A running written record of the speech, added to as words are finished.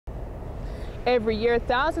Every year,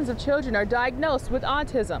 thousands of children are diagnosed with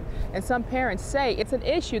autism, and some parents say it's an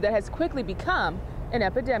issue that has quickly become an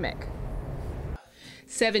epidemic.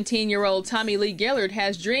 17-year-old Tommi Lee Gillard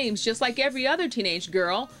has dreams just like every other teenage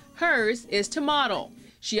girl. Hers is to model.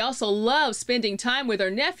 She also loves spending time with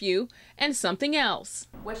her nephew and something else.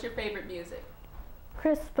 What's your favorite music?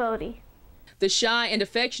 Chris Bodie. The shy and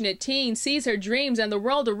affectionate teen sees her dreams and the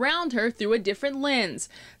world around her through a different lens.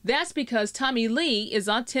 That's because Tommi Lee is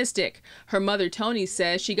autistic. Her mother, Tony,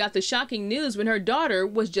 says she got the shocking news when her daughter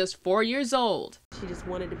was just 4 years old. She just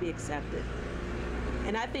wanted to be accepted.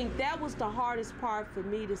 And I think that was the hardest part for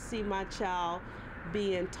me, to see my child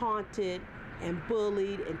being taunted and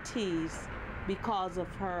bullied and teased because of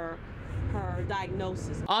her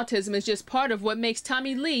diagnosis. Autism is just part of what makes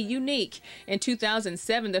Tommi Lee unique. In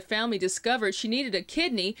 2007, the family discovered she needed a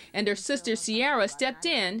kidney, and her sister Sierra stepped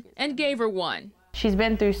in and gave her one. She's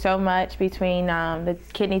been through so much between the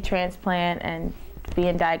kidney transplant and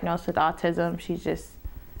being diagnosed with autism. She's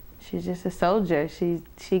just a soldier.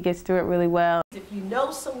 She gets through it really well. If you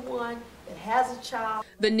know someone that has a child.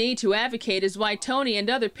 The need to advocate is why Tony and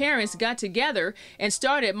other parents got together and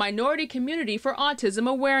started Minority Community for Autism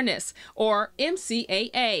Awareness, or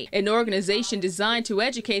MCAA, an organization designed to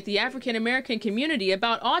educate the African American community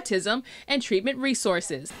about autism and treatment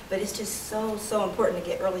resources. But it's just so important to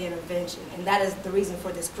get early intervention, and that is the reason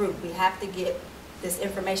for this group. We have to get this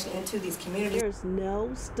information into these communities. There's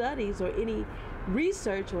no studies or any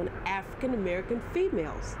research on African American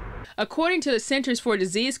females. According to the Centers for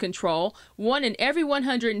Disease Control, 1 in every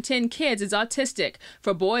 110 kids is autistic.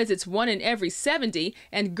 For boys, it's 1 in every 70,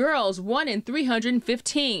 and girls, 1 in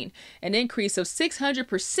 315, an increase of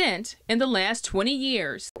 600% in the last 20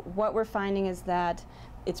 years. What we're finding is that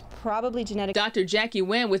it's probably genetic. Dr. Jackie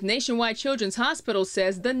Nguyen with Nationwide Children's Hospital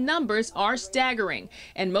says the numbers are staggering,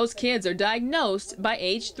 and most kids are diagnosed by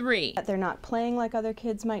age 3. They're not playing like other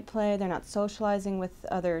kids might play. They're not socializing with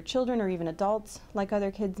other children or even adults like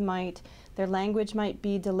other kids might. Their language might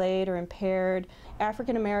be delayed or impaired.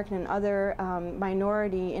 African American and other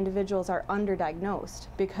minority individuals are underdiagnosed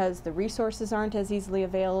because the resources aren't as easily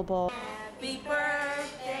available. Happy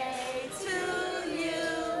birthday to you.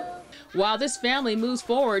 While this family moves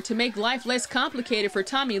forward to make life less complicated for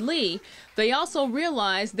Tommi Lee, they also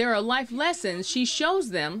realize there are life lessons she shows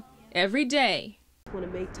them every day. I want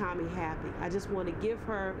to make Tommi happy. I just want to give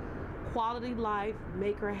her quality life,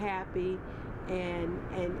 make her happy, and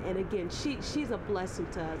again, she's a blessing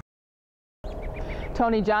to us.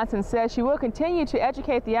 Toni Johnson says she will continue to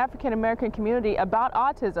educate the African American community about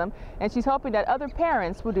autism, and she's hoping that other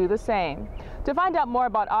parents will do the same. To find out more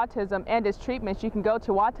about autism and its treatments, you can go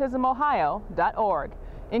to autismohio.org.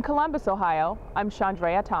 In Columbus, Ohio, I'm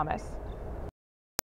Chandrea Thomas.